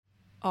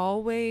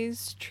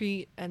always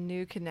treat a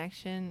new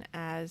connection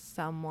as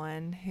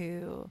someone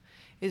who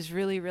is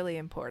really, really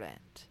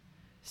important.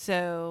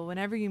 So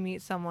whenever you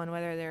meet someone,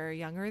 whether they're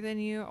younger than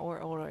you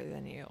or older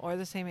than you or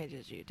the same age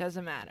as you,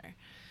 doesn't matter.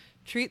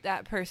 Treat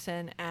that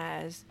person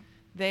as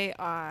they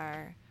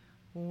are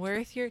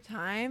worth your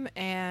time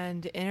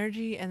and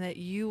energy, and that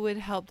you would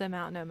help them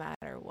out no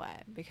matter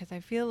what. Because I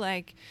feel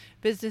like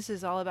business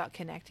is all about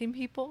connecting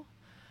people,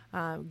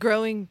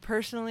 growing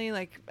personally,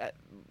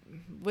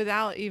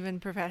 without even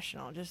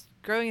professional, just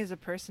growing as a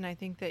person. I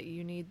think that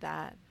you need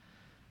that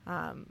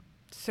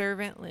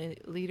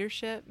servant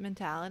leadership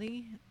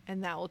mentality,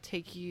 and that will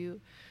take you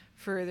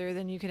further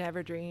than you could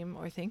ever dream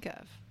or think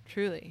of.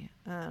 Truly.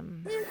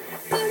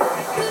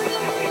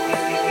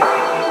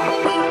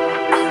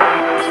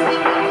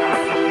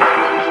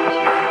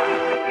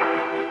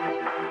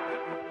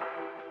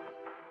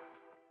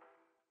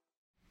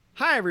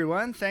 Hi,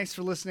 everyone. Thanks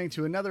for listening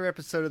to another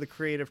episode of The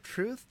Creative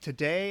Truth.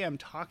 Today, I'm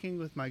talking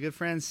with my good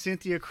friend,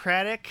 Cynthia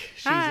Cradduck.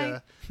 She's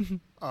Hi.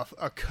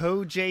 a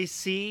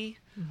co-JC,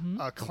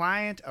 a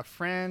client, a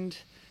friend,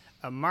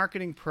 a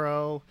marketing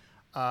pro.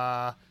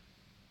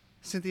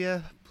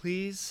 Cynthia,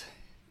 please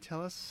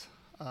tell us.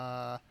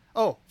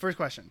 First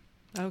question.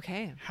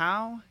 Okay.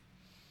 How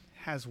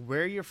has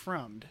where you're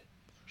from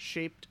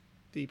shaped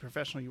the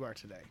professional you are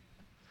today?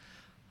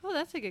 Oh,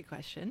 that's a good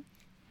question.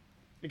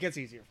 It gets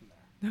easier from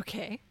there.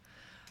 Okay.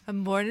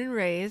 I'm born and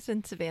raised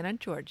in Savannah,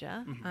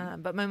 Georgia,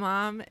 but my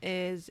mom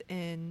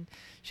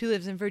she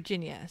lives in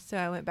Virginia, so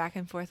I went back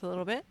and forth a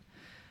little bit.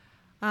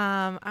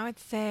 I would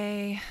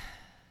say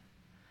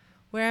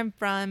where I'm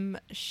from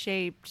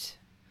shaped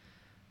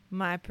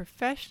my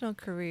professional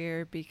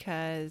career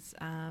because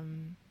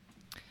I'm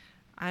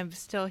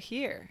still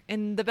here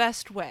in the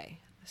best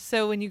way.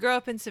 So when you grow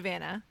up in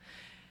Savannah,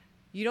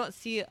 you don't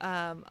see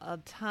a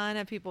ton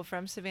of people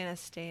from Savannah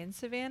stay in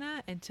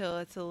Savannah until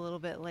it's a little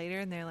bit later,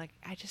 and they're like,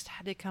 I just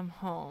had to come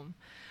home.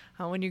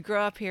 When you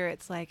grow up here,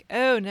 it's like,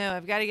 oh no,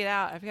 I've got to get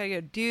out. I've got to go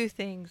do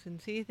things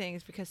and see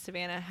things, because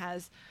Savannah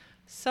has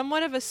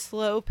somewhat of a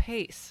slow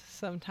pace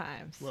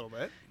sometimes. A little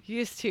bit.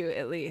 Used to,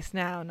 at least.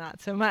 Now, not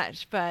so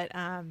much. But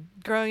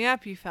growing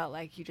up, you felt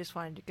like you just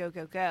wanted to go,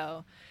 go,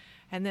 go.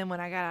 And then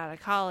when I got out of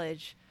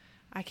college,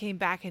 I came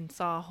back and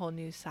saw a whole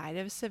new side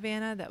of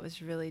Savannah that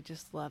was really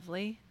just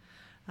lovely.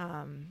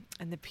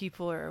 And the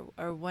people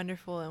are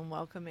wonderful and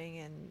welcoming,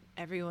 and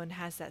everyone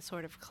has that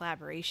sort of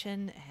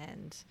collaboration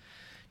and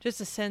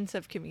just a sense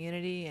of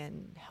community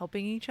and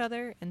helping each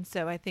other. And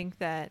so I think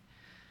that,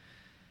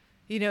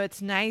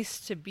 it's nice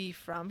to be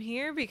from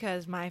here,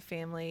 because my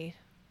family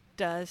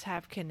does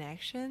have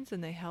connections,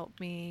 and they help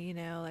me,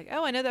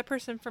 I know that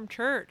person from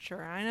church,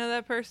 or I know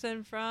that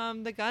person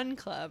from the gun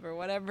club, or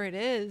whatever it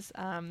is.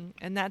 And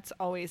that's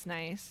always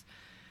nice.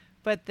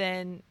 But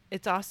then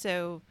it's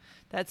also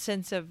that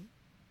sense of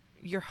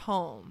your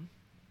home,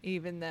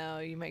 even though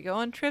you might go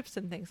on trips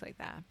and things like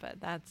that. But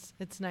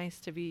it's nice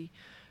to be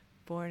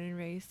born and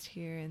raised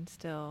here and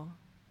still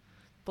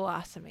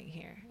blossoming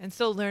here and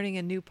still learning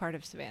a new part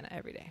of Savannah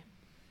every day.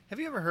 Have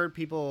you ever heard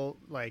people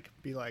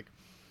be like,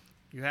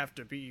 you have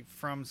to be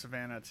from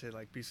Savannah to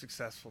be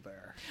successful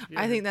there?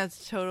 I think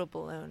that's total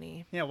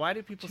baloney. Yeah, why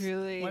do people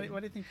Truly? Why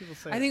do you think people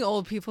say that? I think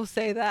old people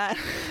say that.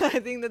 I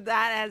think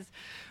that has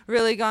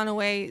really gone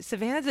away.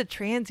 Savannah's a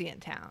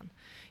transient town.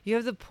 You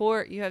have the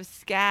port, you have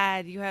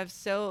SCAD, you have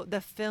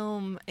the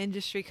film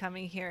industry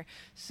coming here.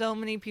 So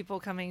many people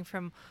coming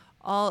from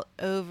all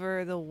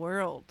over the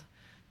world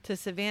to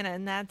Savannah,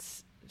 and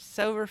that's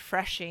so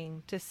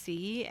refreshing to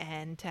see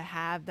and to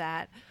have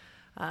that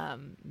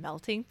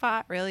melting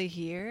pot really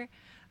here.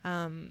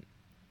 And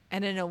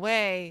in a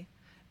way,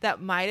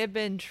 that might have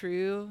been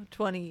true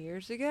 20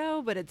 years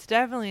ago, but it's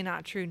definitely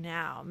not true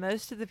now.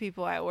 Most of the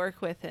people I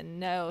work with and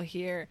know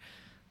here,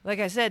 like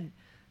I said,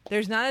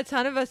 there's not a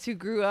ton of us who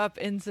grew up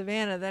in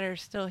Savannah that are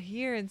still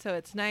here. And so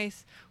it's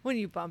nice when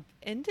you bump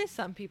into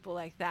some people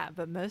like that.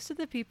 But most of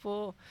the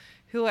people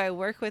who I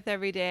work with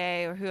every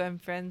day, or who I'm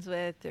friends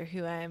with, or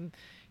who I'm,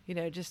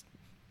 just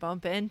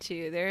bump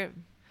into, they're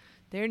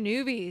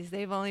newbies.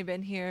 They've only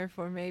been here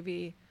for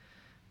maybe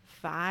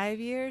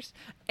 5 years.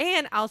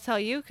 And I'll tell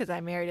you, because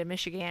I married a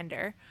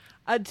Michigander,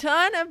 a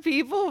ton of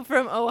people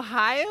from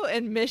Ohio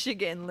and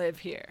Michigan live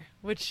here,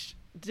 which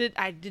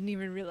I didn't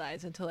even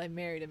realize until I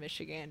married a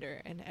Michigander,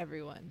 and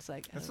everyone's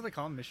like, that's what they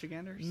call them,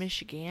 Michiganders?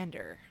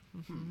 Michigander.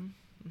 Mm-hmm.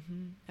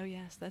 Mm-hmm. Oh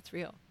yes, that's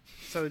real.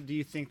 So do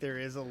you think there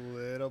is a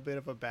little bit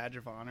of a badge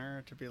of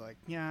honor to be like,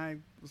 yeah,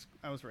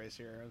 I was raised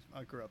here,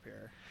 I grew up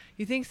here?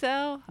 You think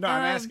so? No,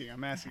 I'm asking.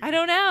 I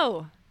don't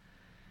know.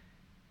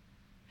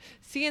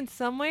 See, in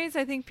some ways,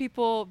 I think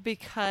people,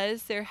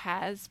 because there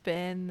has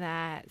been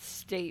that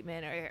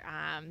statement, or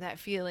that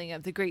feeling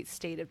of the great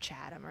state of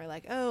Chatham, or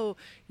like, oh,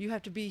 you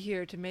have to be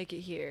here to make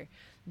it here.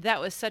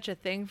 That was such a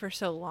thing for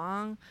so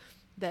long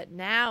that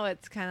now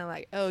it's kind of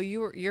like, oh,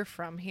 you're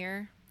from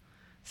here.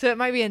 So it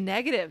might be a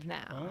negative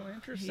now. Oh,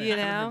 interesting. I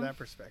haven't heard that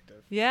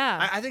perspective.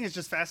 Yeah. I think it's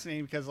just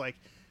fascinating because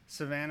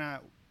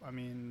Savannah, I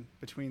mean,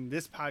 between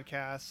this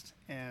podcast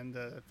and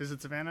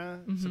Visit Savannah,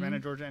 Savannah,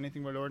 Georgia,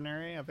 Anything But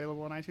Ordinary,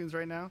 available on iTunes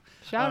right now.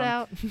 Shout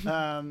out.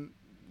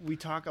 We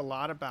talk a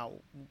lot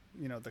about,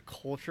 the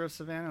culture of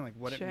Savannah, like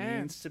what it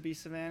means to be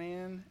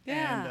Savannian.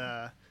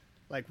 Yeah. And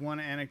like one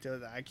anecdote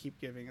that I keep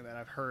giving that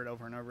I've heard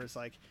over and over is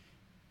like,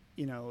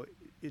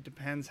 it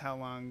depends how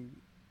long,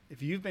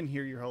 if you've been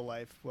here your whole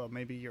life, well,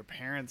 maybe your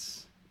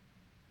parents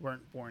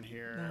weren't born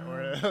here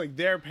or like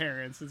their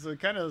parents, and so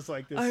it kind of is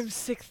like this. I'm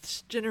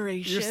sixth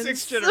generation. You're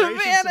sixth generation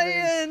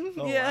Savannah.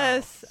 Oh,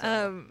 yes.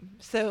 wow.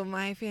 So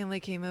my family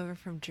came over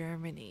from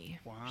Germany.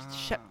 Wow.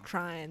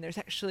 Trying. There's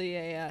actually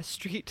a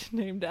street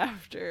named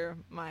after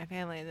my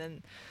family.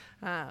 And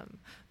then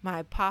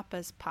my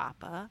papa's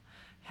papa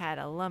had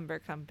a lumber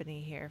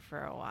company here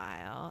for a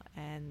while,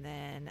 and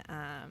then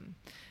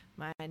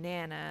my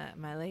nana,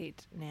 my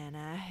late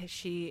nana,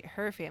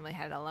 her family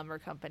had a lumber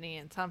company,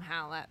 and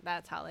somehow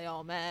that's how they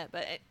all met.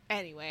 But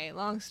anyway,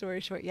 long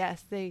story short,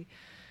 yes, they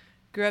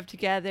grew up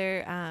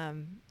together,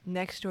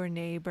 next door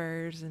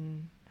neighbors,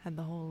 and had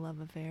the whole love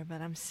affair. But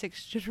I'm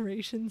sixth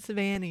generation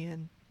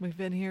Savannian. We've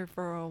been here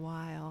for a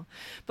while.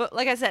 But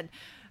like I said,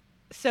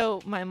 so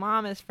my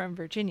mom is from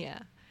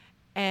Virginia,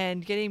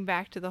 and getting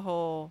back to the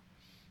whole,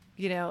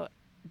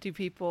 do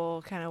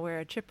people kind of wear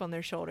a chip on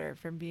their shoulder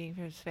from being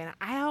from Savannah?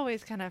 I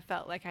always kind of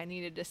felt like I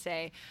needed to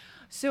say,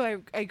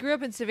 so I grew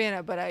up in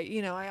Savannah, but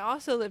I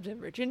also lived in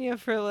Virginia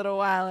for a little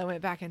while. I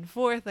went back and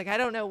forth. Like, I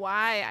don't know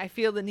why I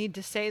feel the need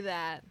to say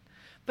that,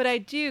 but I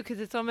do,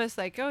 because it's almost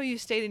like, oh, you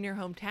stayed in your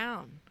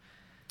hometown.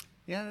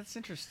 Yeah, that's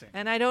interesting.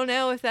 And I don't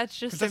know if that's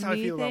just a that's how I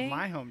me feel thing. about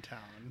my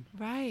hometown.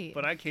 Right.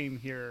 But I came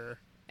here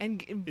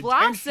and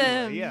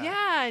blossomed.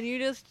 Yeah. And you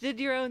just did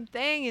your own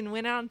thing and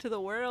went out into the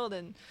world,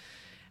 and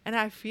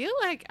I feel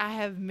like I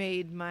have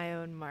made my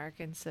own mark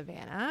in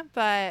Savannah,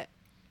 but,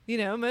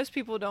 most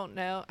people don't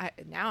know.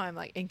 Now I'm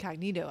like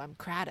incognito. I'm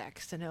Cradduck,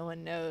 so no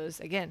one knows.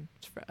 Again,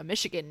 it's a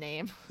Michigan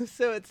name,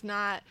 so it's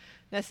not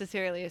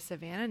necessarily a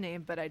Savannah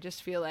name, but I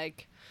just feel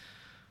like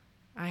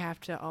I have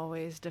to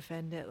always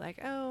defend it. Like,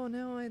 oh,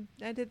 no,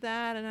 I did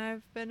that, and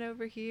I've been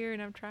over here,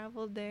 and I've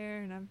traveled there,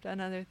 and I've done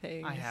other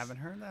things. I haven't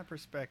heard that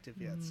perspective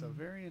yet, so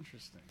very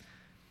interesting.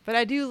 But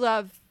I do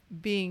love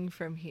being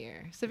from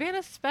here.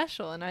 Savannah's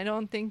special, and I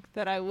don't think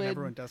that I would. And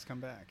everyone does come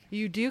back.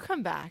 You do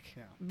come back,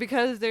 yeah.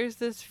 Because there's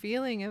this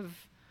feeling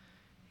of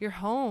your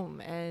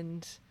home,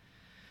 and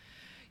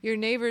your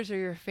neighbors are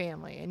your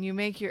family, and you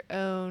make your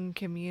own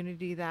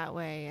community that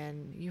way,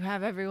 and you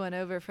have everyone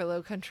over for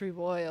low country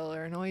boil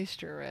or an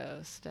oyster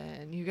roast,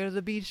 and you go to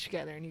the beach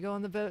together, and you go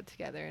on the boat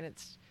together, and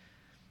it's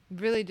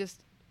really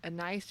just a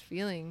nice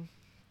feeling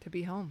to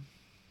be home.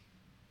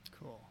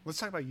 Cool. Let's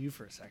talk about you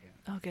for a second.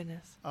 Oh,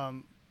 goodness.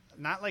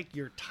 Not like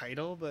your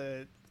title,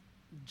 but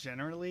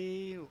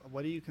generally,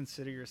 what do you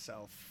consider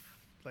yourself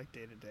like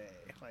day to day?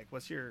 Like,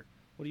 what do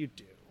you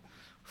do?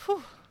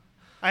 Whew.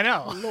 I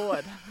know.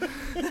 Lord.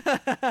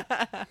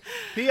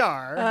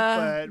 PR,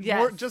 but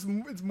yes.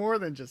 It's more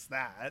than just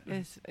that.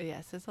 It's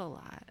a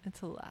lot.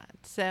 It's a lot.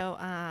 So,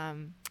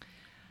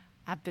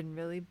 I've been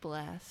really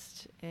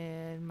blessed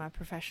in my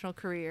professional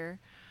career.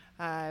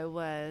 I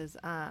was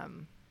a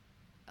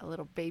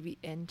little baby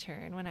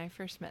intern when I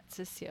first met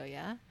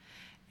Cecilia.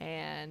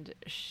 And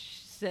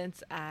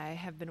since I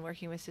have been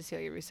working with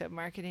Cecilia Russo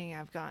Marketing,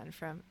 I've gone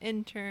from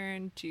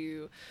intern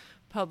to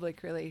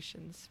public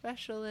relations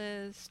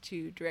specialist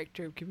to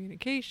director of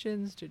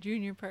communications to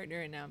junior partner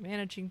and now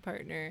managing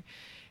partner.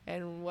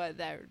 And what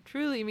that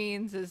truly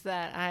means is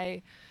that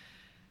I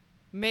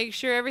make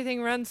sure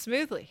everything runs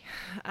smoothly.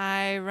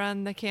 I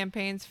run the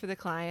campaigns for the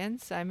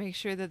clients. I make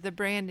sure that the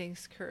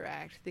branding's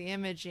correct, the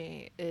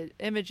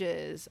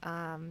images,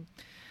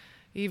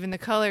 even the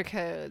color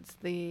codes,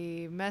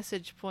 the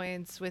message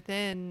points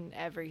within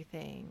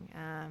everything.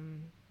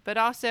 But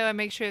also I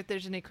make sure if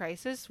there's any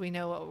crisis, we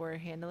know what we're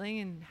handling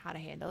and how to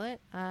handle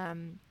it. A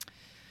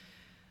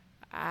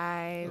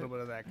little bit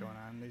of that going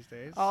on these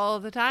days. All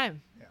the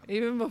time, yeah.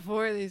 Even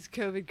before these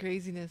COVID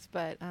craziness.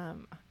 But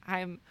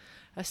I'm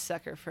a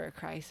sucker for a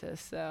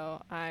crisis,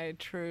 so I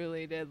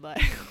truly did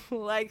like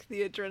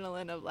the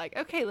adrenaline of like,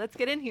 okay, let's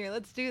get in here,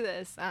 let's do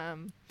this.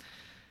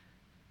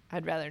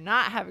 I'd rather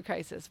not have a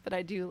crisis, but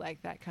I do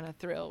like that kind of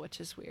thrill,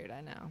 which is weird,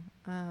 I know.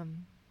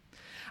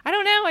 I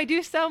don't know, I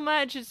do so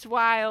much, it's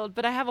wild,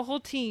 but I have a whole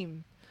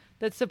team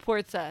that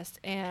supports us,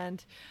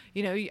 and,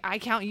 I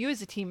count you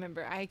as a team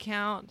member. I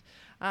count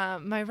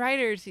my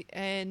writers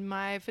and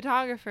my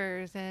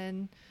photographers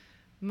and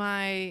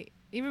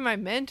even my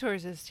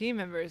mentors as team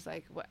members.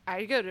 Like,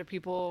 I go to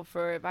people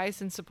for advice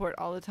and support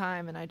all the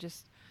time, and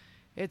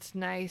it's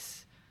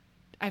nice.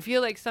 I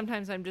feel like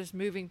sometimes I'm just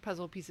moving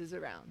puzzle pieces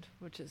around,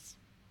 which is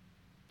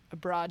a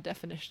broad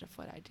definition of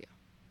what I do.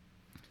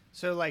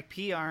 So like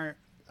PR,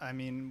 I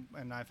mean,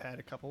 and I've had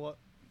a couple of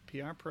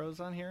PR pros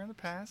on here in the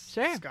past.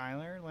 Sure.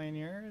 Skylar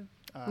Lanier.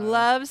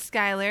 Love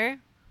Skylar.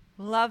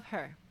 Love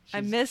her. I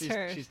miss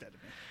her. She's dead to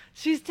me.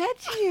 She's dead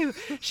to you.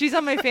 She's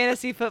on my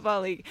fantasy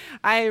football league.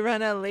 I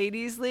run a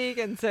ladies league,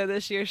 and so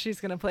this year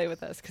she's going to play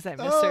with us because I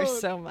miss her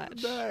so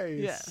much. Nice.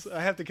 Yes.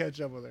 I have to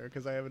catch up with her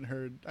because I haven't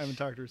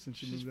talked to her since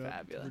she moved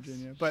up to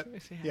Virginia. But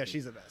yeah,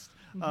 she's the best.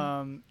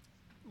 Mm-hmm.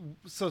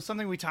 So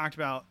something we talked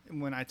about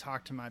when I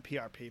talked to my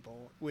PR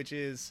people, which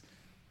is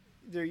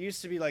there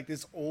used to be like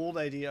this old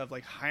idea of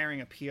like hiring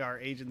a PR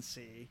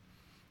agency.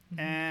 Mm-hmm.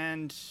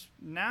 And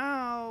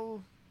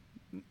now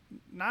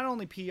not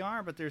only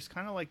PR, but there's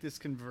kind of like this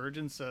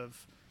convergence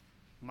of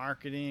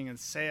marketing and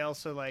sales.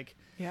 So like,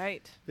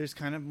 there's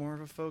kind of more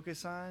of a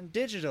focus on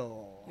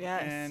digital.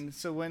 Yes. And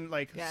so when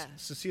like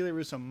Cecilia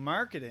Russo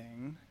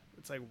marketing,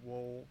 it's like,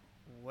 well,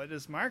 what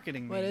does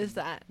marketing mean? What is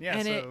that? Yeah.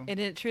 And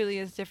it truly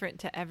is different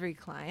to every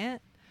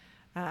client.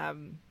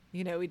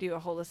 We do a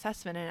whole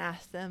assessment and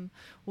ask them,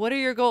 what are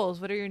your goals?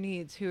 What are your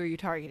needs? Who are you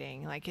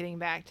targeting? Like getting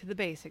back to the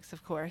basics,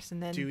 of course.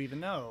 And then do you even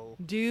know?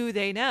 Do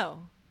they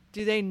know?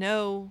 Do they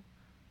know?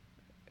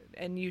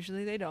 And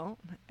usually they don't.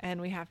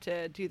 And we have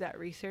to do that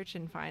research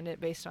and find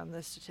it based on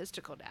the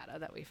statistical data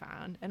that we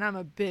found. And I'm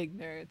a big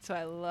nerd, so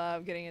I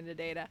love getting into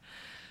data.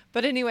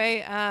 But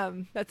anyway,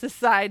 that's a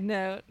side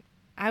note.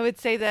 I would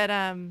say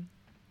that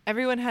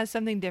everyone has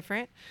something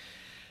different.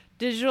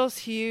 Digital's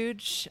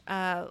huge.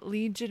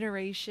 Lead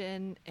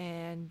generation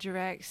and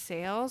direct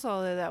sales,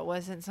 although that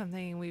wasn't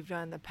something we've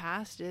done in the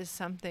past, is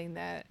something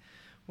that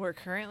we're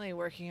currently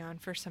working on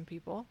for some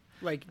people.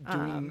 Like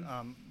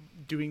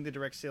doing the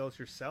direct sales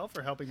yourself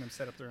or helping them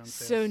set up their own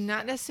sales? So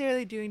not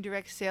necessarily doing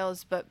direct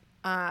sales, but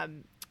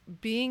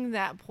being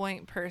that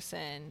point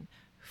person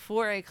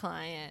for a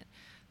client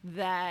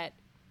that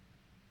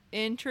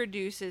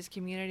introduces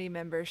community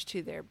members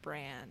to their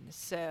brand.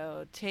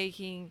 So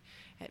taking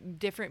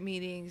different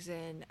meetings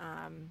and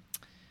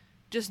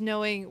just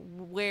knowing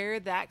where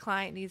that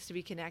client needs to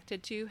be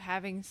connected to,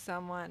 having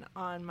someone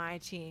on my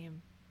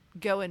team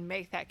go and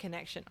make that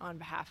connection on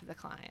behalf of the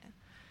client.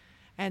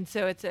 And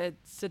so it's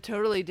a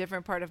totally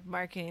different part of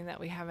marketing that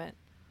we haven't,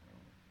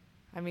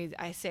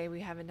 I say we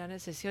haven't done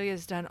it.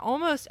 Cecilia's done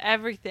almost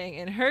everything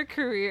in her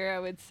career, I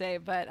would say,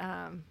 but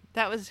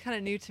that was kind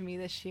of new to me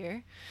this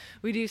year.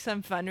 We do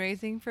some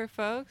fundraising for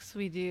folks.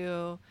 We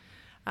do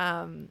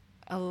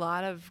a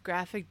lot of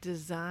graphic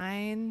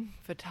design,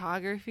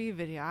 photography,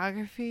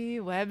 videography,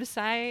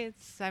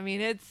 websites.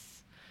 It's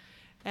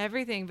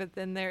everything, but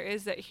then there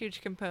is that huge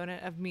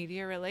component of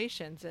media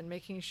relations and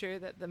making sure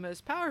that the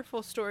most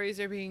powerful stories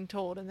are being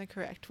told in the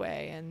correct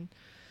way,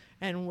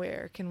 and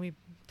where can we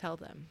tell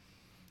them.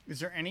 Is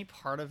there any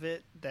part of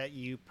it that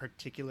you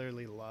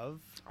particularly love?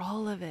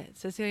 All of it.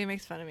 Cecilia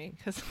makes fun of me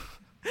because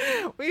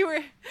we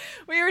were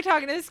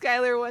talking to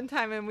Skylar one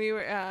time, and we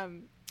were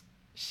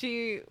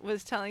she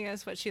was telling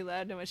us what she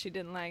loved and what she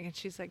didn't like, and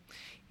she's like,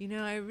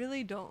 I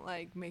really don't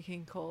like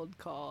making cold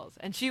calls.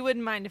 And she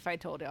wouldn't mind if I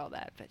told her all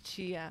that, but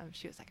she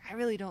was like, I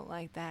really don't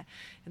like that.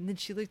 And then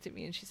she looked at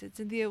me and she said,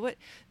 Cynthia,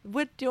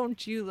 what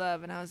don't you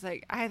love? And I was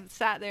like, I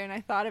sat there and I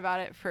thought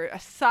about it for a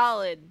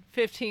solid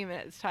 15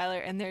 minutes, Tyler,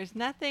 and there's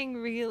nothing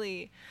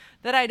really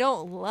that I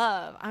don't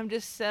love. I'm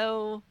just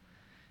so,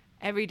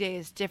 every day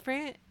is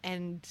different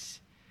and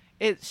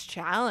it's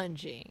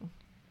challenging.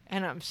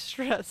 And I'm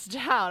stressed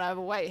out. I have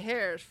white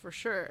hairs for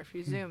sure if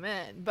you zoom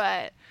in.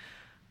 But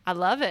I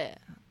love it.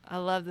 I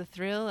love the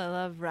thrill. I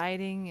love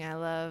writing. I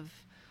love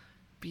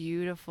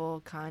beautiful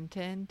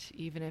content,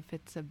 even if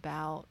it's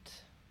about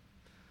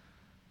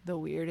the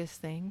weirdest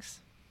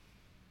things.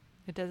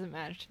 It doesn't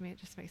matter to me. It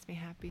just makes me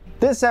happy.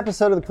 This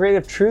episode of The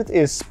Creative Truth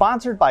is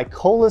sponsored by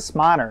Colas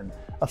Modern,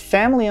 a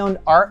family-owned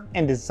art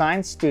and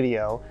design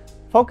studio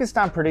focused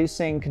on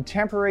producing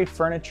contemporary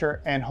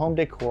furniture and home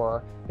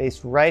decor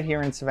based right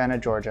here in Savannah,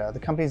 Georgia. The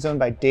company is owned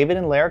by David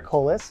and Lara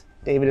Colas.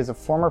 David is a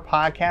former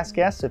podcast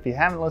guest, so if you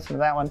haven't listened to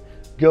that one,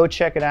 go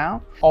check it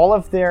out. All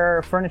of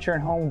their furniture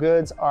and home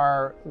goods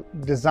are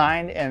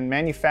designed and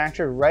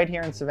manufactured right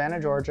here in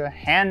Savannah, Georgia,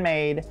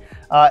 handmade,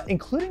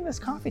 including this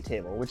coffee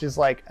table, which is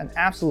like an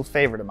absolute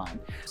favorite of mine.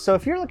 So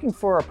if you're looking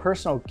for a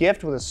personal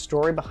gift with a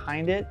story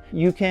behind it,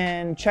 you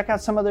can check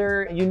out some of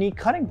their unique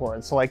cutting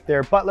boards, so like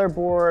their Butler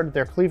board,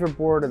 their Cleaver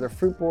board, or their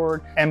Fruit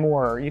board, and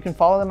more. You can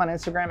follow them on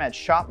Instagram at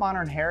Shop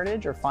Modern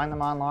Heritage or find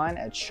them online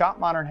at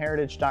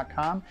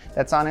shopmodernheritage.com.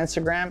 That's on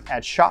Instagram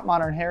at Shop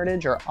Modern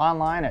Heritage or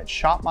online at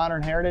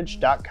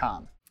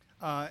shopmodernheritage.com.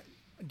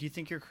 Do you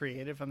think you're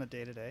creative on the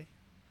day-to-day?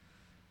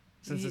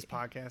 Since this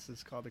podcast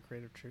is called The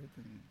Creative Truth.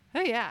 Oh,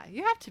 yeah.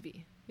 You have to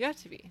be. Yeah.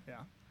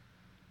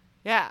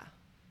 Yeah.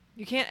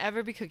 You can't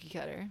ever be cookie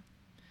cutter.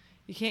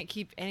 You can't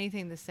keep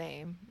anything the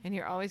same. And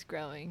you're always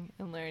growing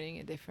and learning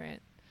and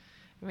different.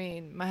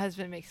 My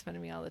husband makes fun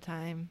of me all the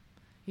time.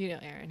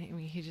 Aaron.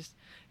 He just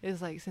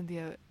is like,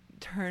 Cynthia,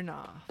 turn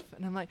off.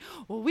 And I'm like,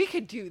 well, we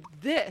could do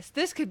this.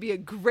 This could be a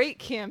great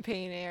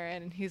campaign,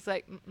 Aaron. And he's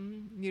like,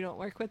 you don't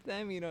work with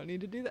them. You don't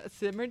need to do that.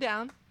 Simmer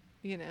down,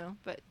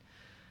 but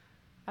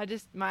I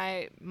just,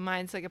 my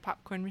mind's like a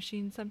popcorn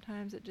machine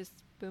sometimes. It just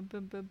boom,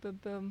 boom, boom, boom,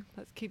 boom.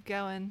 Let's keep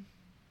going.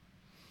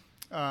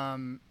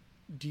 Do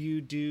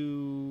you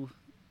do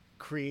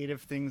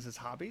creative things as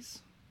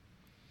hobbies?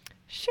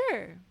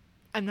 Sure.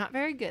 I'm not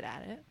very good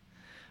at it.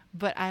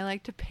 but I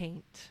like to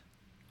paint.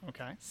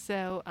 Okay.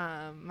 So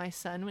my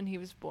son, when he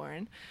was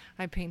born,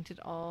 I painted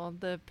all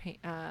the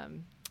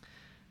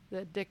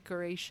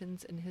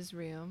decorations in his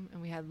room,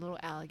 and we had a little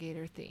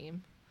alligator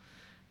theme.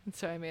 And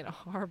so I made a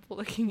horrible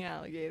looking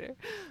alligator,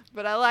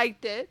 but I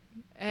liked it.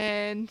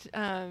 And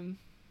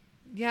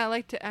yeah, I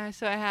like to.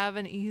 So I have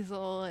an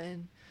easel,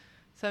 and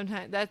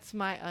sometimes that's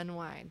my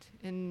unwind.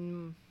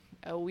 In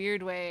a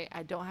weird way,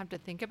 I don't have to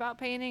think about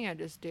painting. I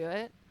just do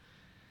it.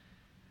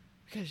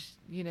 Because,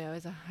 you know,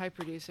 as a high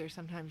producer,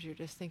 sometimes you're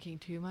just thinking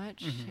too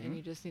much and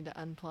you just need to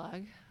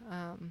unplug.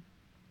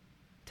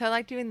 So I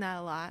like doing that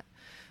a lot.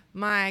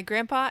 My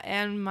grandpa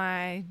and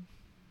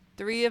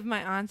 3 of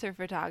my aunts are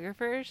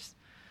photographers.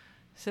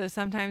 So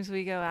sometimes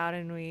we go out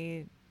and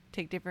we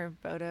take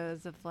different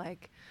photos of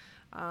like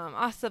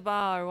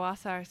Ossabaw or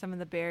Wausau or some of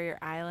the barrier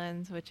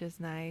islands, which is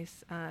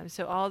nice.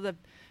 So all the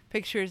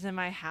pictures in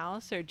my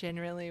house are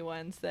generally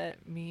ones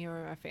that me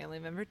or a family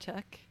member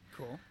took.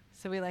 Cool.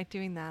 So we like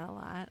doing that a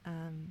lot.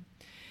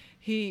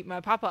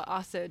 My papa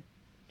also,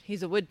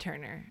 he's a wood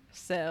turner.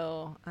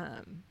 So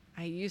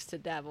I used to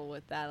dabble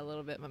with that a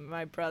little bit, but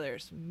my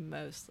brother's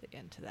mostly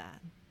into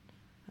that.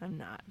 I'm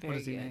not very good. What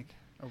does he make?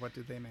 Or what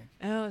do they make?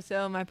 Oh,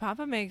 so my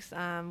papa makes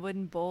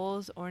wooden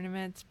bowls,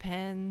 ornaments,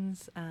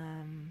 pens,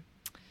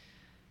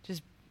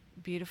 just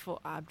beautiful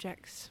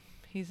objects.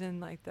 He's in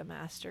like the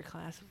master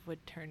class of wood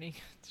turning.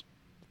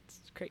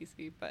 It's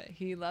crazy, but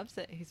he loves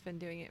it. He's been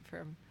doing it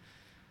for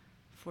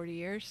 40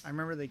 years. I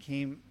remember they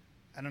came,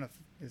 I don't know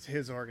if it's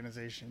his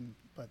organization,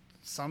 but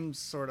some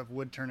sort of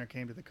wood turner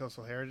came to the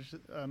Coastal Heritage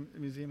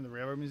Museum, the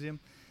Railroad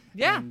Museum.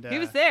 Yeah, and, he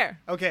was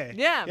there. Okay.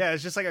 Yeah. Yeah,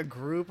 it's just like a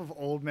group of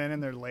old men in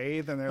their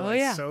lathe, and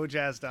they're so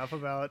jazzed up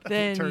about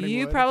then turning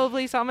you wood.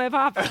 probably saw my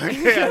papa.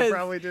 Okay, I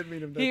probably did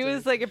meet him. He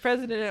was like a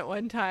president at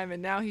one time,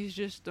 and now he's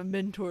just a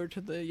mentor to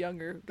the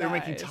younger guys. They're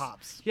making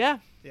tops. Yeah.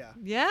 Yeah.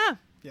 Yeah.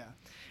 Yeah.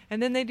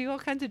 And then they do all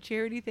kinds of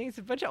charity things.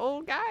 A bunch of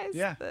old guys.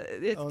 Yeah.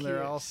 It's cute.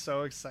 They're all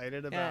so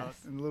excited about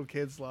Yes. and little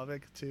kids love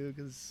it too,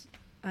 because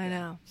I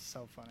know.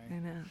 so funny. I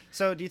know.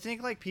 So do you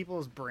think like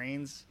people's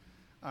brains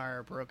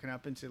are broken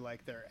up into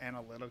like their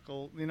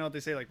analytical, you know what they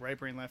say, like right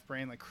brain, left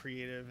brain, like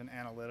creative and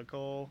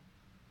analytical,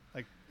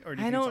 like, or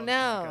do you I think don't it's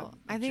all know.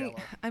 like I think,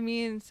 Jell-O? I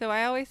mean, so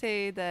I always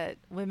say that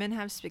women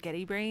have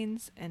spaghetti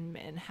brains and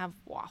men have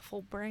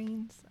waffle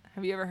brains.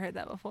 Have you ever heard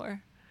that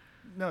before?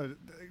 No,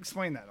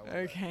 explain that a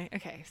little bit.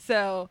 Okay.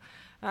 So,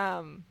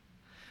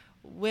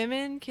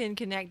 women can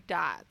connect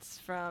dots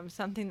from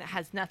something that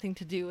has nothing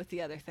to do with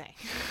the other thing.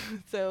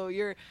 So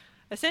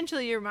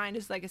essentially your mind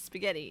is like a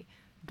spaghetti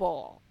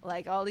bowl.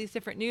 Like all these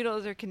different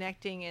noodles are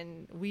connecting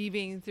and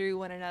weaving through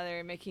one another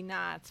and making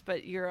knots,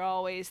 but you're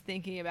always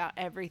thinking about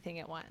everything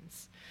at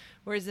once.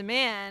 Whereas a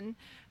man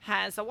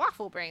has a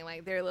waffle brain,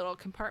 like they're a little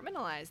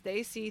compartmentalized.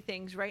 They see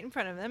things right in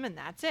front of them and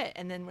that's it.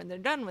 And then when they're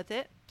done with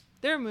it,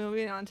 they're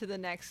moving on to the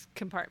next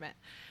compartment.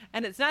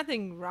 And it's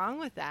nothing wrong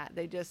with that.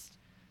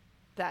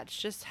 That's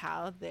just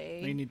how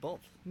You need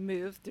both.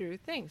 move through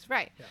things.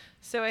 Right. Yeah.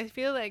 So I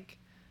feel like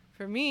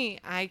for me,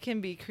 I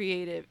can be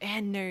creative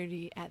and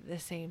nerdy at the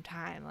same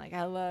time. Like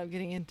I love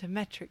getting into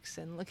metrics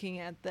and looking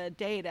at the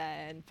data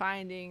and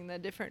finding the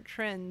different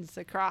trends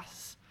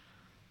across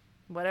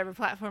whatever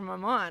platform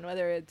I'm on,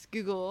 whether it's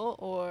Google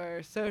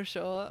or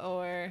social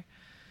or,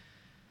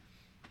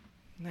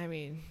 I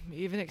mean,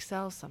 even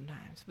Excel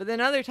sometimes. But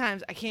then other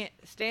times I can't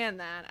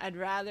stand that. I'd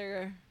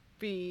rather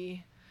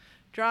be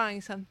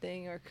drawing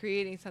something or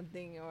creating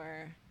something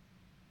or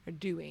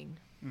doing.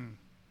 Mm.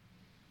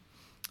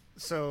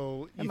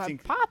 So And you my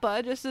think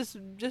papa, just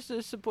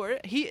to support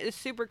it, he is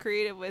super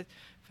creative with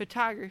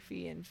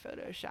photography and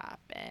Photoshop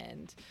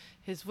and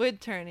his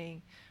wood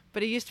turning,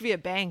 but he used to be a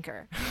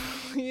banker,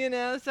 you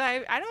know? So I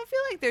don't feel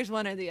like there's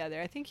one or the other.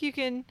 I think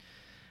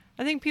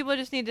people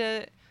just need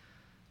to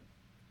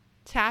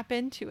tap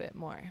into it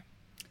more.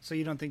 So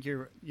you don't think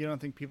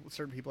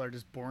certain people are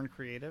just born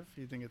creative?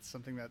 You think it's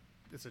something that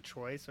is a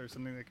choice or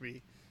something that can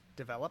be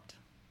developed?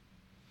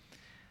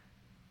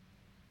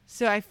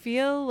 So I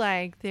feel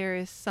like there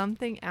is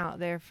something out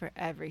there for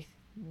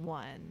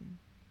everyone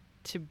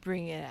to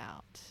bring it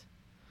out.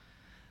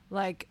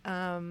 Like,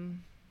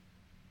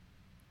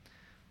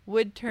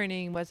 wood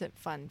turning wasn't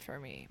fun for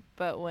me,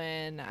 but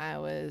when I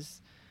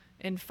was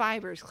in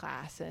fibers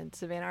class in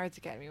Savannah Arts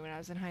Academy when I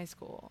was in high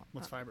school.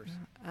 What's fibers?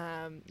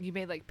 You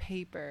made like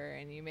paper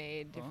and you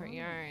made different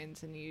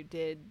yarns and you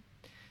did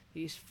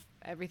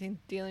everything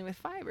dealing with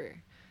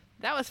fiber.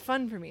 That was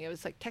fun for me. It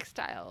was like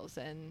textiles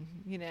and,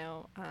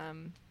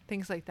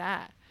 things like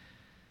that.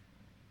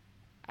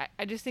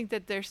 I just think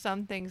that there's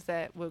some things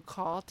that will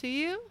call to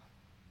you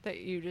that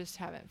you just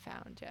haven't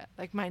found yet.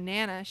 Like my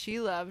Nana, she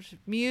loved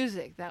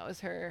music. That was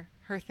her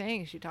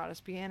thing. She taught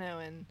us piano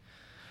and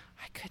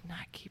I could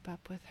not keep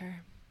up with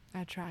her.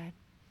 I tried.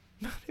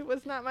 It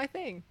was not my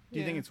thing. Do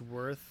you think it's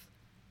worth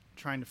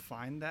trying to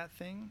find that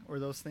thing or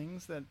those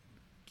things that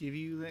give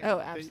you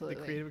the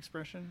creative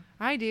expression?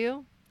 I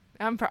do.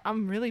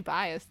 I'm really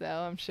biased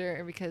though, I'm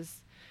sure,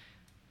 because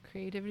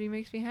creativity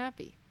makes me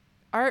happy.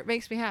 Art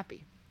makes me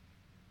happy.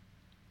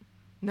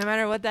 No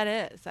matter what that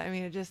is. I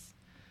mean,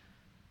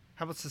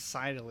 How about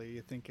societally?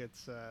 You think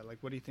it's like,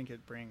 what do you think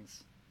it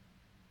brings?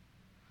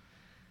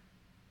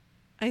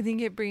 I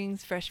think it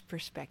brings fresh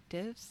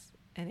perspectives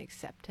and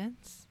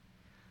acceptance.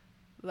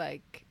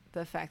 Like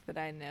the fact that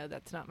I know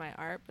that's not my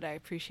art, but I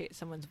appreciate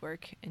someone's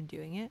work in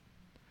doing it.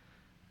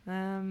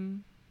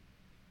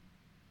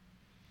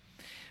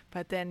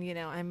 But then,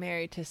 I'm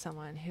married to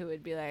someone who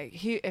would be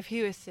like, if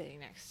he was sitting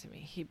next to me,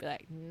 he'd be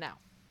like, no,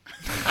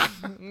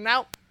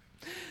 nope,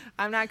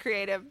 I'm not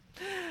creative.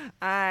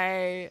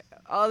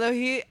 Although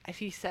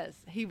he says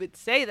he would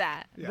say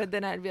that, Yeah. but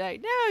then I'd be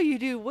like, no, you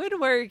do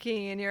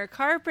woodworking and you're a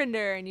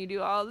carpenter and you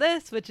do all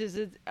this, which is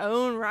its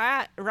own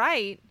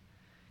right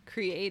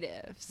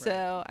creative. Right.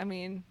 So, I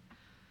mean,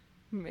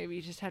 maybe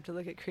you just have to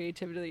look at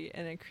creativity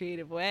in a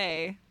creative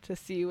way to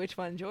see which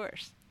one's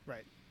yours.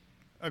 Right.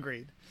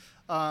 Agreed.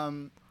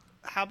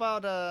 How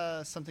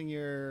about something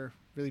you're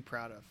really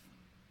proud of?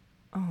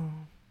 Oh,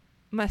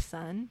 my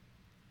son.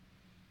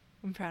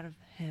 I'm proud of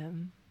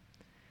him.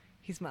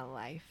 He's my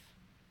life.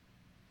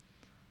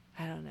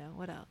 I don't know.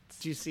 What else?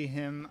 Do you see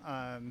him,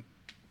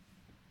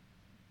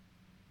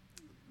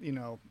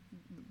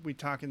 we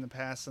talk in the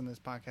past on this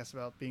podcast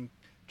about being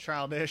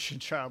childish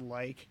and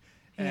childlike.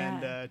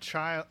 Yeah.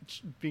 And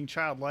being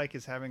childlike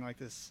is having like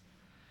this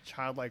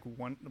childlike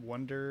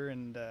wonder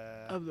and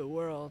of the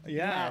world.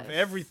 Yeah, yes. Of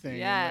everything.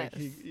 Yes.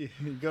 Like you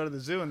go to the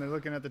zoo and they're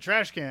looking at the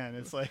trash can.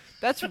 It's like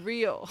that's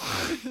real.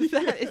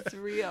 That is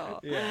real.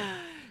 Yeah.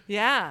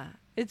 Yeah.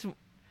 It's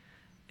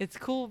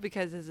cool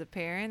because as a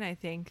parent, I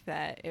think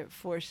that it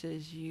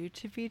forces you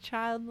to be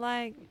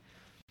childlike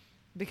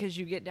because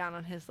you get down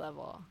on his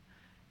level.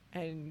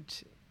 And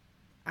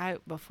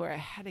before I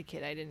had a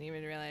kid, I didn't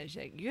even realize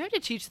you have to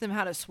teach them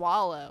how to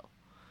swallow.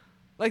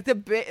 Like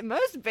the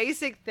most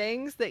basic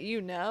things that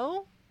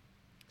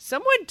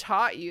someone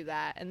taught you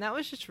that. And that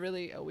was just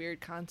really a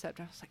weird concept.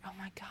 I was like, oh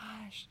my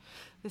gosh,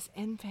 this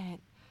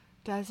infant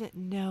doesn't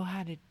know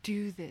how to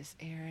do this,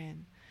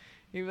 Aaron.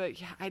 You're like,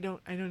 yeah, I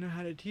don't know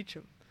how to teach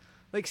him.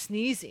 Like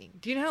sneezing.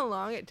 Do you know how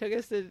long it took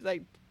us to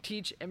like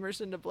teach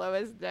Emerson to blow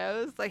his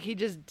nose? Like he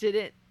just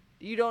didn't.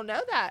 You don't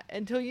know that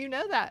until you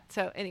know that.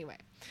 So anyway,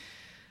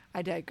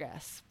 I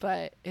digress.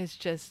 But it's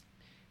just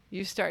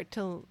you start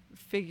to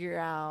figure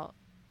out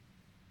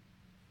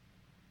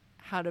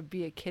how to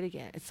be a kid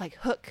again. It's like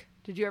Hook.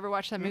 Did you ever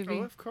watch that movie?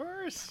 Oh, of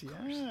course.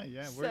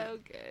 Yeah. So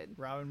good.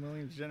 Robin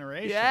Williams'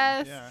 generation.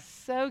 Yes, yeah.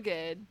 So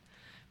good.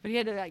 But he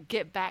had to like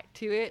get back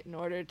to it in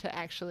order to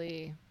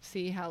actually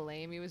see how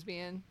lame he was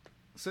being.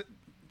 So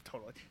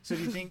totally. So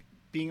do you think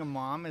being a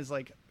mom is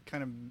like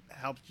kind of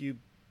helped you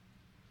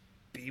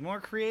be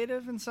more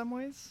creative in some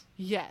ways?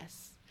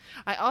 Yes.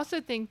 I also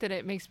think that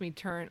it makes me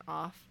turn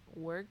off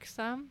work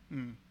some,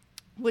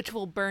 which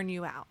will burn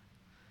you out.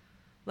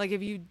 Like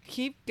if you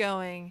keep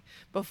going,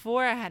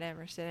 before I had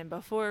Emerson and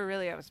before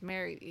really I was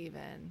married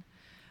even,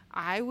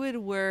 I would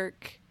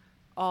work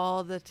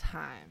all the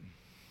time.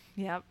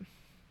 Yep.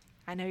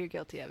 I know you're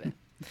guilty of it.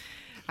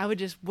 I would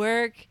just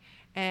work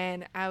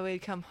and I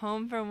would come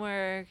home from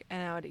work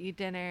and I would eat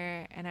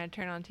dinner and I'd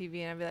turn on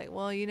TV and I'd be like,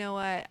 well, you know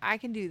what? I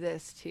can do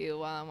this too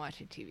while I'm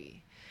watching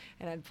TV.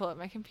 And I'd pull up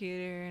my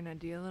computer and I'd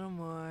do a little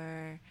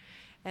more.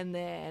 And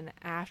then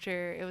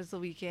after it was the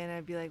weekend,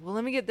 I'd be like, well,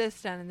 let me get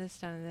this done and this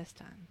done and this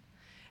done.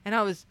 And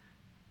I was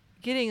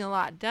getting a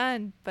lot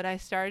done, but I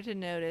started to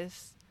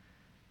notice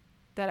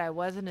that I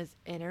wasn't as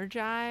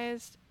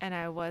energized and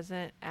I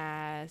wasn't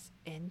as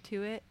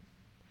into it.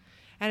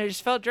 And I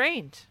just felt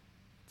drained.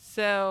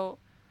 So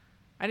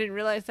I didn't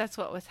realize that's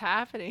what was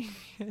happening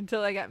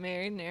until I got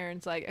married. And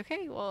Aaron's like,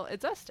 okay, well,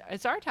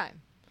 it's our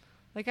time.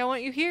 Like, I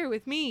want you here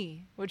with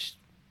me, which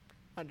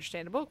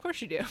understandable. Of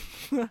course you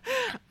do.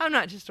 I'm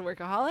not just a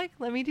workaholic.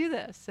 Let me do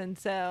this. And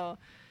so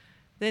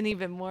then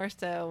even more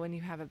so when you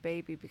have a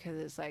baby, because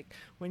it's like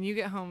when you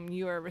get home,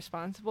 you are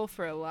responsible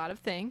for a lot of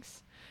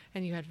things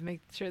and you have to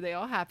make sure they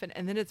all happen.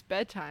 And then it's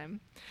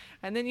bedtime.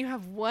 And then you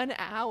have 1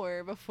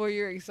 hour before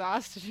you're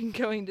exhausted and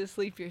going to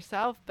sleep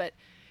yourself. But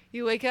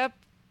you wake up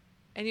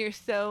and you're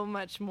so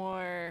much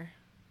more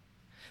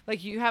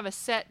like you have a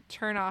set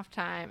turn off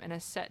time and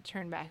a set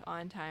turn back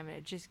on time. And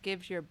it just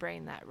gives your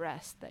brain that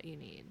rest that you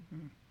need.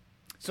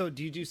 So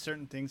do you do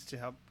certain things to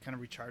help kind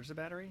of recharge the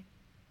battery,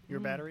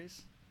 your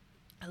batteries?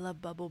 I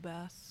love bubble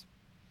baths.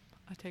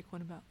 I take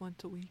one about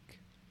once a week.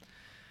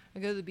 I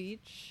go to the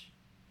beach.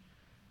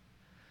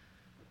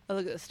 I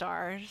look at the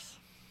stars.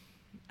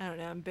 I don't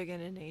know. I'm big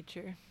into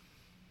nature.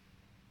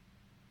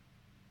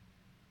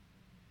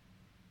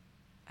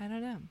 I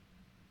don't know.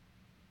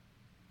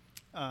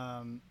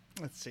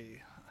 Let's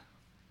see.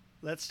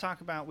 Let's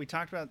talk about. We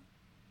talked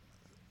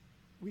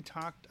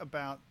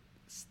about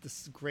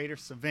this greater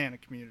Savannah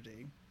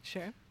community.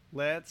 Sure.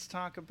 Let's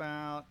talk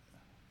about,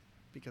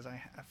 because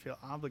I feel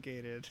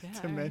obligated to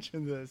right.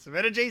 mention the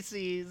Savannah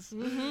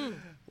JCs,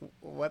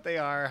 what they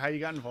are, how you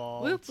got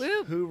involved, Whoop,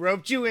 whoop. who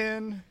roped you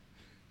in.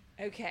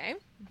 Okay.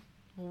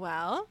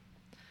 Well.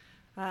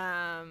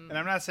 And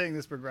I'm not saying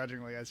this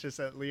begrudgingly. It's just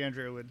that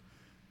Leandra would,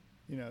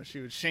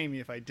 she would shame me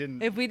if I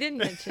didn't. If we didn't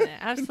mention it.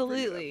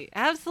 Absolutely.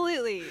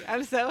 Absolutely.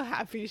 I'm so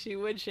happy she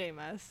would shame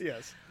us.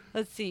 Yes.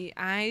 Let's see.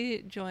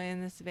 I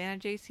joined the Savannah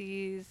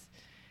JCs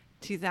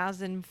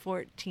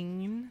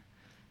 2014,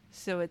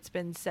 so it's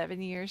been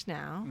 7 years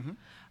now.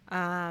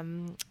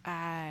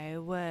 I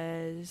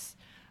was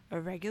a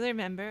regular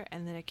member,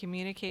 and then a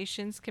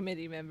communications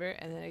committee member,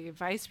 and then a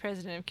vice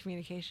president of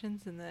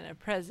communications, and then a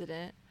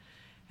president.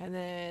 And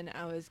then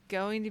I was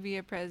going to be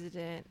a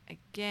president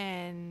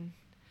again,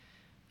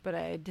 but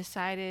I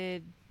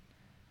decided,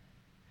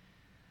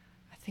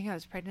 I think I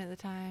was pregnant at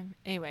the time.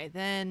 Anyway,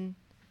 then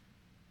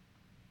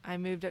I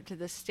moved up to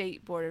the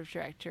state board of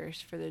directors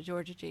for the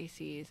Georgia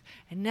JCs,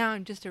 and now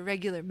I'm just a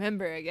regular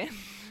member again.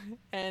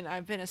 And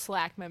I've been a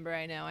Slack member,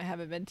 I know. I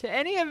haven't been to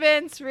any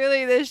events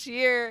really this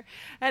year,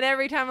 and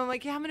every time I'm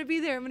like, yeah, I'm going to be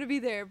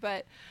there.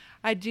 But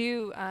I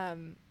do, I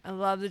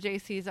love the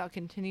JCs. I'll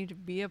continue to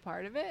be a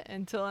part of it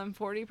until I'm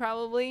 40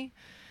 probably.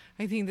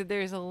 I think that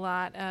there's a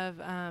lot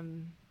of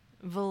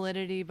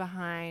validity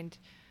behind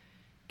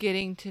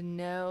getting to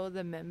know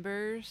the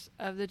members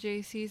of the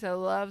JCs. I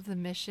love the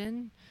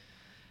mission.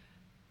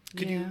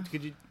 Could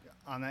you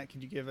on that,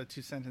 could you give a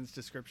 2-sentence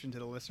description to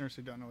the listeners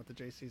who don't know what the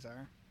JCs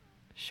are?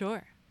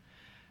 Sure.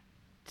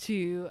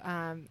 To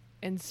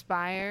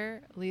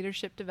inspire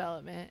leadership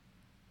development.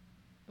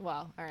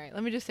 Well, all right,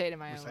 let me just say it in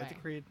my own way. Recite the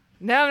creed.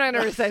 No, I'm not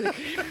going to recite the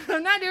creed.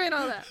 I'm not doing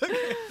all that.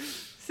 Okay.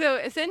 So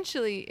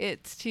essentially,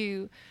 it's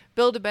to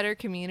build a better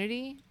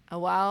community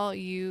while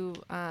you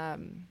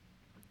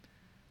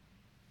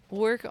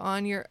work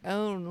on your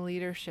own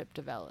leadership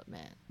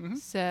development.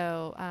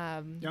 So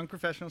young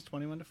professionals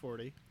 21 to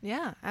 40.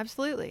 Yeah,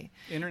 absolutely.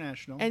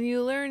 International. And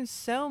you learn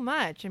so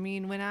much. I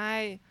mean, when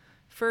I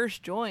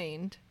first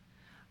joined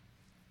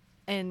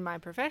in my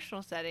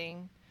professional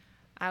setting,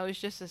 I was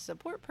just a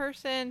support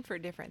person for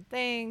different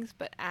things,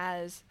 but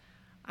as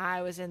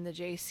I was in the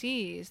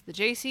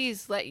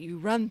JCs let you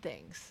run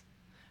things.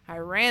 I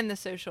ran the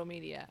social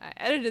media. I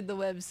edited the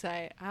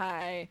website.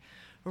 I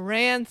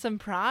ran some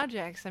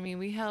projects. I mean,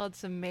 we held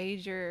some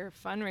major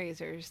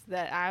fundraisers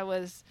that I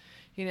was,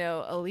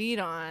 a lead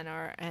on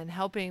and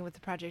helping with the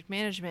project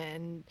management.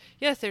 And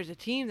yes, there's a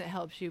team that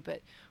helps you,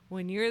 but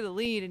when you're the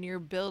lead and you're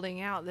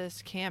building out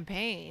this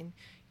campaign,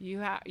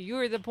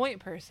 you're the point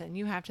person.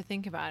 You have to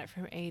think about it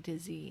from A to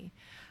Z.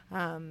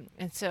 And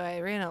so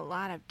I ran a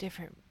lot of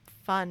different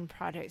fun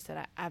projects that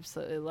I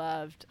absolutely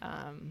loved.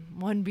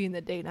 One being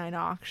the date night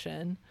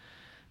auction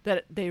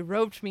that they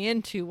roped me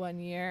into one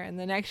year, and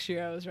the next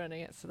year I was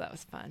running it, so that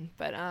was fun.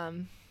 But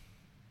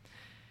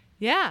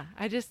yeah,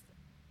 I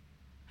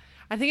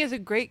think it's a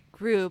great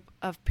group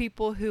of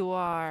people who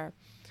are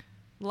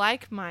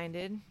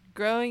like-minded,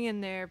 growing in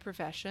their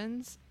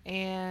professions,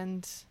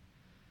 and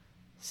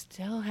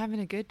still having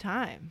a good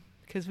time,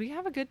 because we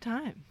have a good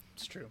time.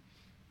 It's true.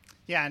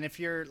 Yeah, and if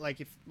you're like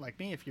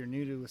me, if you're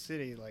new to a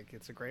city,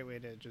 it's a great way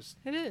to just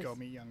go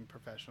meet young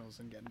professionals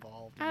and get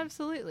involved. And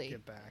absolutely.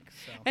 Give back.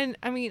 So. And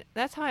I mean,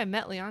 that's how I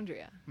met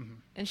Leandria.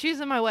 And she's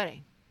in my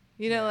wedding.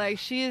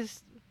 She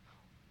is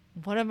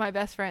one of my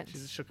best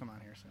friends. She'll come on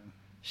here soon.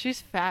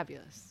 She's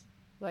fabulous.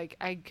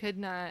 I could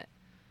not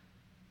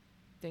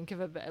think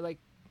of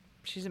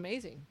she's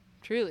amazing,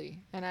 truly.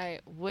 And I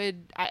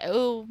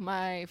owe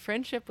my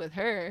friendship with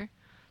her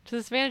to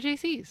the Savannah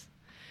JCs.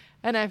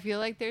 And I feel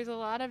like there's a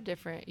lot of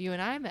different. You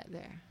and I met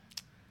there.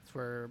 That's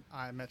where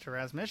I met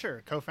Raz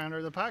Misher, co-founder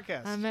of the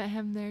podcast. I met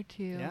him there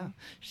too. Yeah.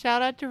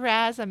 Shout out to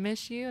Raz. I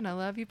miss you and I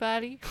love you,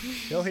 buddy.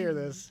 He'll hear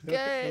this.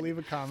 Good. He'll leave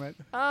a comment.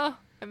 Oh,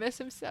 I miss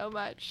him so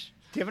much.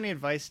 Do you have any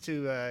advice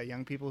to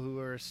young people who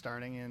are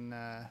starting in?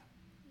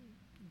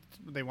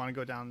 They want to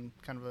go down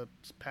kind of a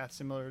path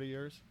similar to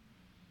yours?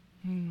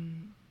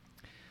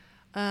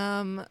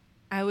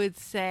 I would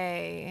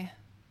say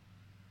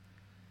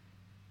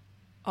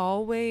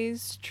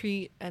always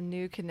treat a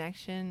new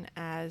connection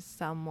as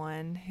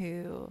someone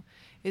who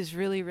is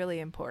really, really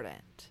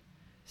important.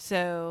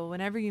 So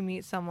whenever you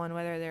meet someone,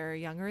 whether they're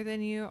younger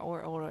than you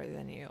or older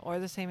than you or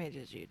the same age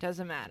as you,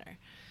 doesn't matter.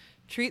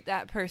 Treat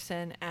that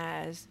person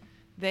as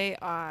they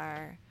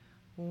are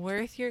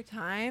worth your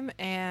time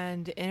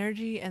and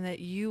energy, and that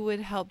you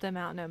would help them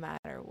out no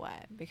matter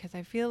what. Because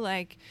I feel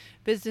like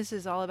business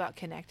is all about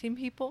connecting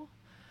people,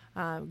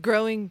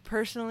 growing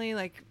personally,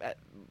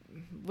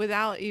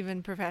 without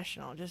even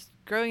professional, just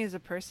growing as a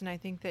person. I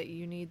think that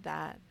you need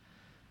that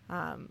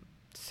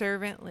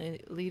servant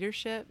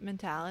leadership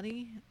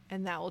mentality,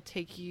 and that will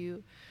take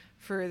you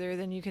further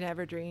than you could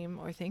ever dream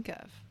or think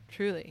of,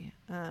 truly.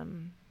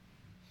 And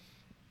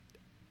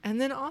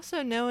then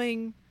also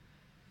knowing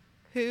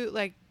who,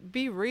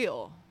 be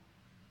real.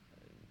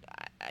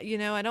 I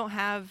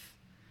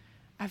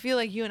feel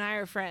like you and I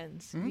are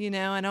friends.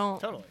 I don't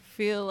totally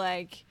feel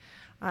like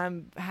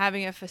I'm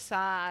having a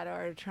facade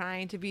or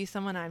trying to be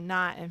someone I'm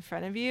not in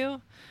front of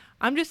you.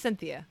 I'm just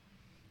Cynthia.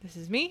 This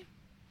is me.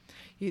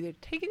 You either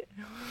take it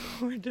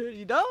or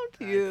you don't.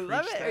 You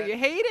love it or you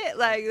hate it.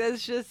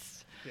 That's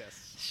just,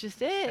 it's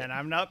just it. And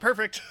I'm not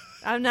perfect.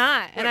 I'm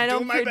not. And I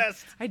don't do my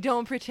best. I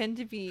don't pretend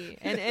to be.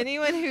 And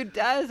anyone who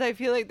does, I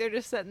feel like they're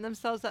just setting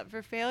themselves up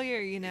for failure,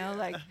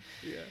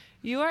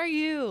 You are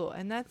you,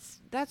 and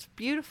that's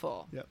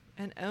beautiful. Yep.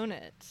 And own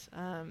it.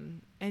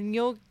 And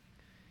you'll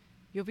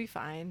You'll be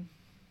fine.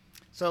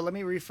 So let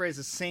me rephrase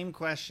the same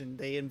question.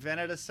 They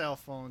invented a cell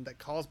phone that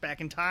calls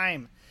back in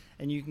time,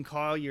 and you can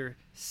call your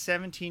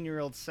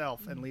 17-year-old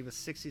self and leave a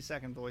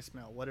 60-second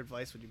voicemail. What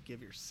advice would you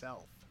give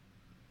yourself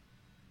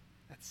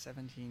at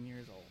 17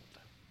 years old?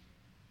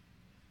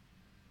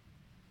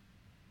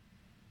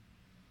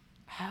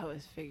 I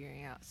was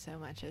figuring out so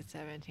much at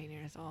 17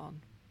 years old.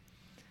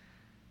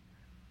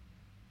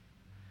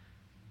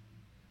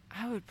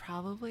 I would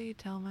probably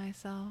tell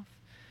myself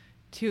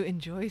to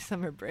enjoy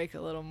summer break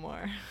a little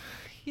more.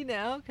 You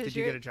know, Did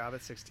you get a job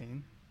at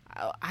 16?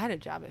 I had a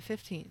job at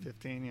 15.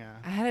 15, yeah.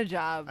 I had a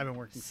job. I've been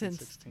working since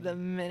 16. the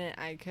minute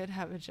I could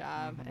have a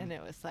job, and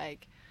it was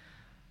like,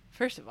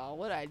 first of all,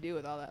 what did I do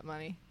with all that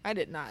money? I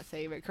did not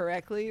save it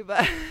correctly,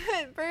 but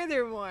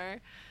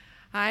furthermore,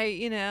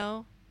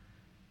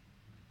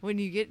 when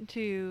you get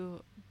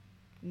into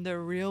the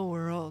real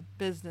world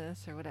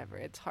business or whatever,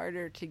 it's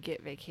harder to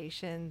get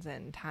vacations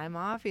and time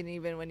off. And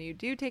even when you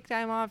do take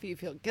time off, you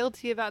feel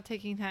guilty about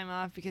taking time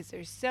off because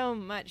there's so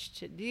much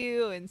to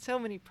do and so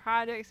many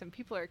projects and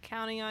people are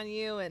counting on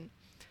you, and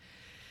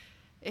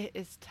it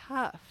is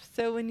tough.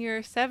 So when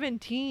you're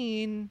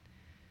 17,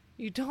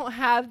 you don't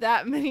have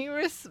that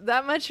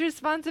much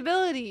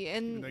responsibility,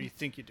 and Even though you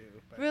think you do.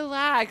 But.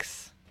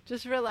 Relax.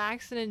 Just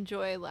relax and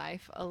enjoy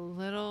life a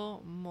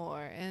little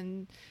more,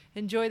 and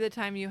enjoy the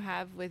time you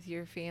have with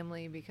your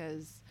family,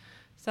 because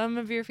some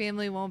of your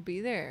family won't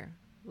be there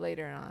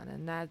later on,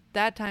 and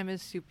that time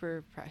is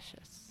super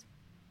precious.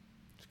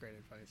 It's great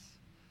advice.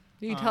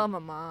 You tell them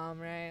a mom,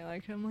 right?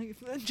 Like, I'm like,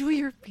 enjoy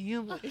your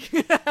family.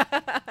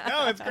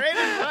 No, it's great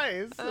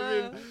advice.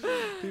 I mean,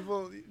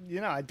 people,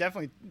 I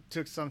definitely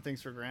took some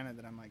things for granted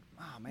that I'm like,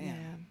 oh, man.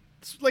 Yeah.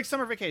 It's like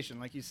summer vacation,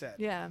 like you said.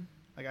 Yeah.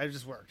 Like, I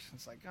just worked.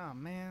 It's like, oh,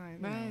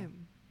 man. Right.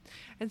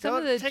 And some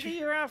of the take a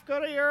year off.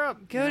 Go to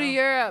Europe. Go to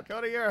Europe.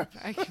 Go to Europe.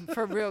 I can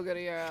for real go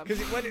to Europe.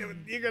 Because you're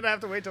going to have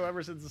to wait till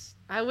Emerson's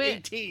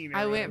 18.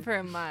 I went for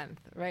a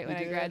month when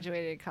I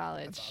graduated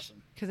college. That's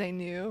awesome. Because I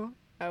knew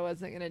I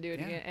wasn't going to do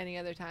it again any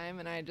other time.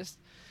 And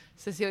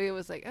Cecilia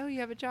was like, oh, you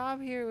have a job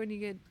here when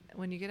you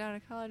get out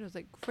of college? I was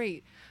like,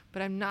 great.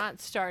 But I'm not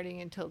starting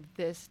until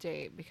this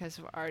date because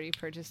I've already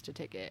purchased a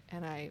ticket.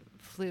 And I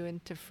flew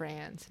into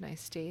France, and I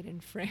stayed in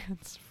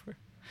France for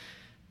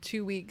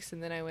 2 weeks,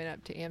 and then I went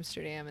up to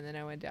Amsterdam, and then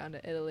I went down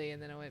to Italy,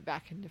 and then I went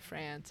back into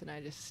France, and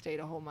I just stayed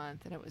a whole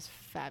month, and it was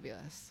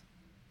fabulous.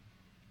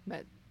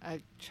 Met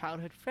a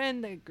childhood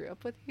friend that I grew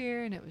up with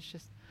here, and it was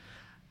just,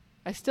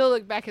 I still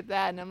look back at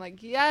that, and I'm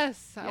like,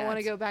 yes, I want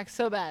to go back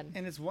so bad.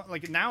 And it's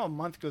like, now a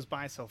month goes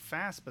by so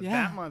fast, but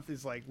that month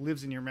is like,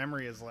 lives in your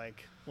memory as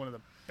like one of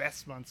the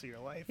best months of your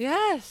life.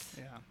 Yes.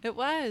 Yeah. It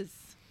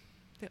was.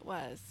 And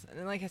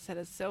then, like I said,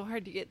 it's so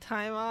hard to get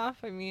time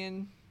off. I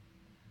mean,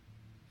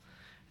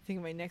 I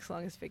think my next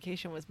longest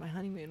vacation was my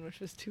honeymoon, which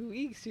was 2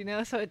 weeks,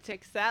 so it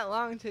takes that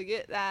long to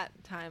get that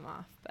time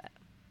off, but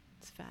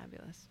it's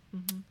fabulous.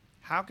 Mm-hmm.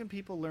 How can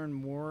people learn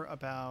more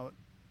about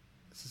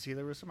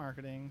Cecilia Russo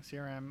Marketing,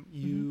 CRM?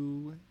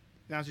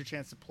 Now's your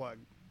chance to plug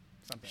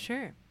something.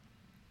 Sure.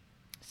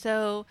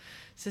 So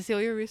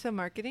Cecilia Russo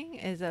Marketing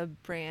is a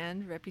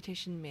brand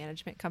reputation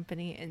management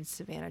company in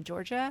Savannah,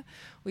 Georgia.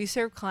 We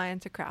serve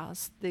clients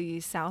across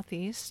the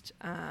Southeast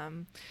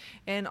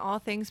in all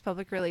things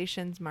public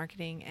relations,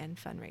 marketing, and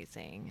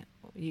fundraising.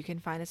 You can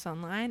find us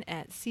online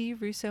at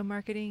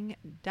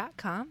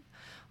crussomarketing.com,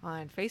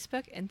 on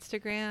Facebook,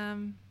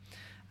 Instagram,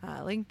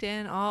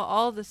 LinkedIn,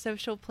 all the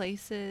social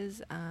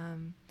places.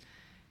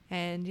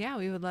 And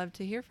we would love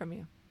to hear from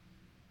you.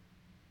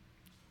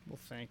 Well,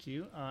 thank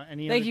you.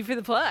 Thank you for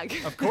the plug.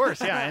 Of course,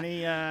 yeah.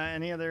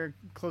 Any other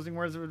closing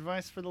words of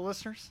advice for the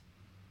listeners?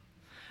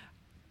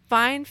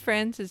 Find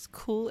friends as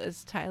cool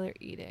as Tyler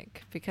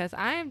Edick, because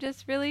I am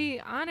just really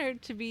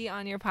honored to be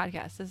on your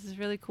podcast. This is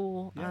really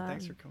cool. Yeah,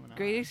 thanks for coming on.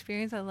 Great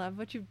experience. I love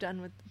what you've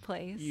done with the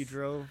place. You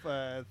drove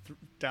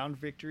down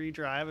Victory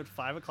Drive at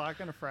 5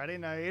 o'clock on a Friday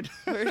night.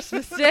 Worst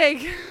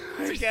mistake.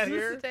 To get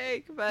here.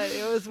 But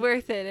it was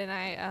worth it, and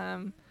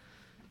I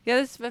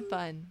this has been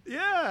fun.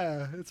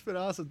 Yeah, it's been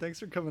awesome.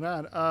 Thanks for coming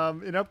on.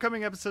 In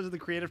upcoming episodes of The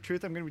Creative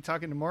Truth, I'm going to be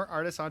talking to more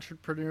artists,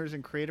 entrepreneurs,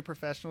 and creative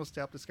professionals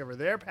to help discover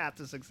their path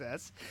to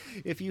success.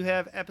 If you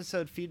have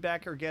episode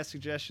feedback or guest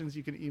suggestions,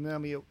 you can email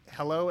me at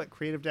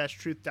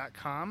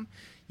hello@creative-truth.com.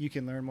 You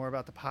can learn more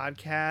about the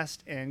podcast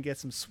and get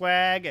some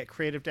swag at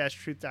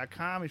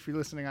creative-truth.com. If you're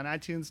listening on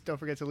iTunes, don't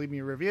forget to leave me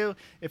a review.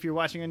 If you're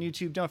watching on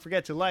YouTube, don't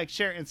forget to like,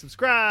 share, and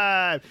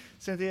subscribe.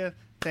 Cynthia,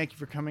 thank you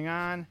for coming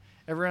on.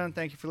 Everyone,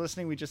 thank you for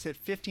listening. We just hit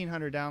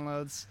 1,500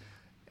 downloads,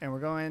 and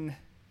we're going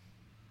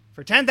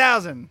for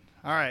 10,000.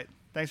 All right.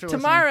 Thanks for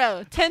listening.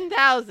 Tomorrow,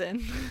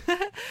 10,000.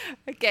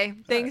 Okay.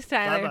 Thanks, All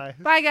right. Tyler.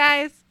 Bye-bye.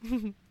 Bye,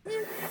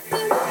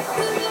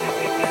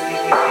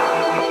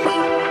 guys.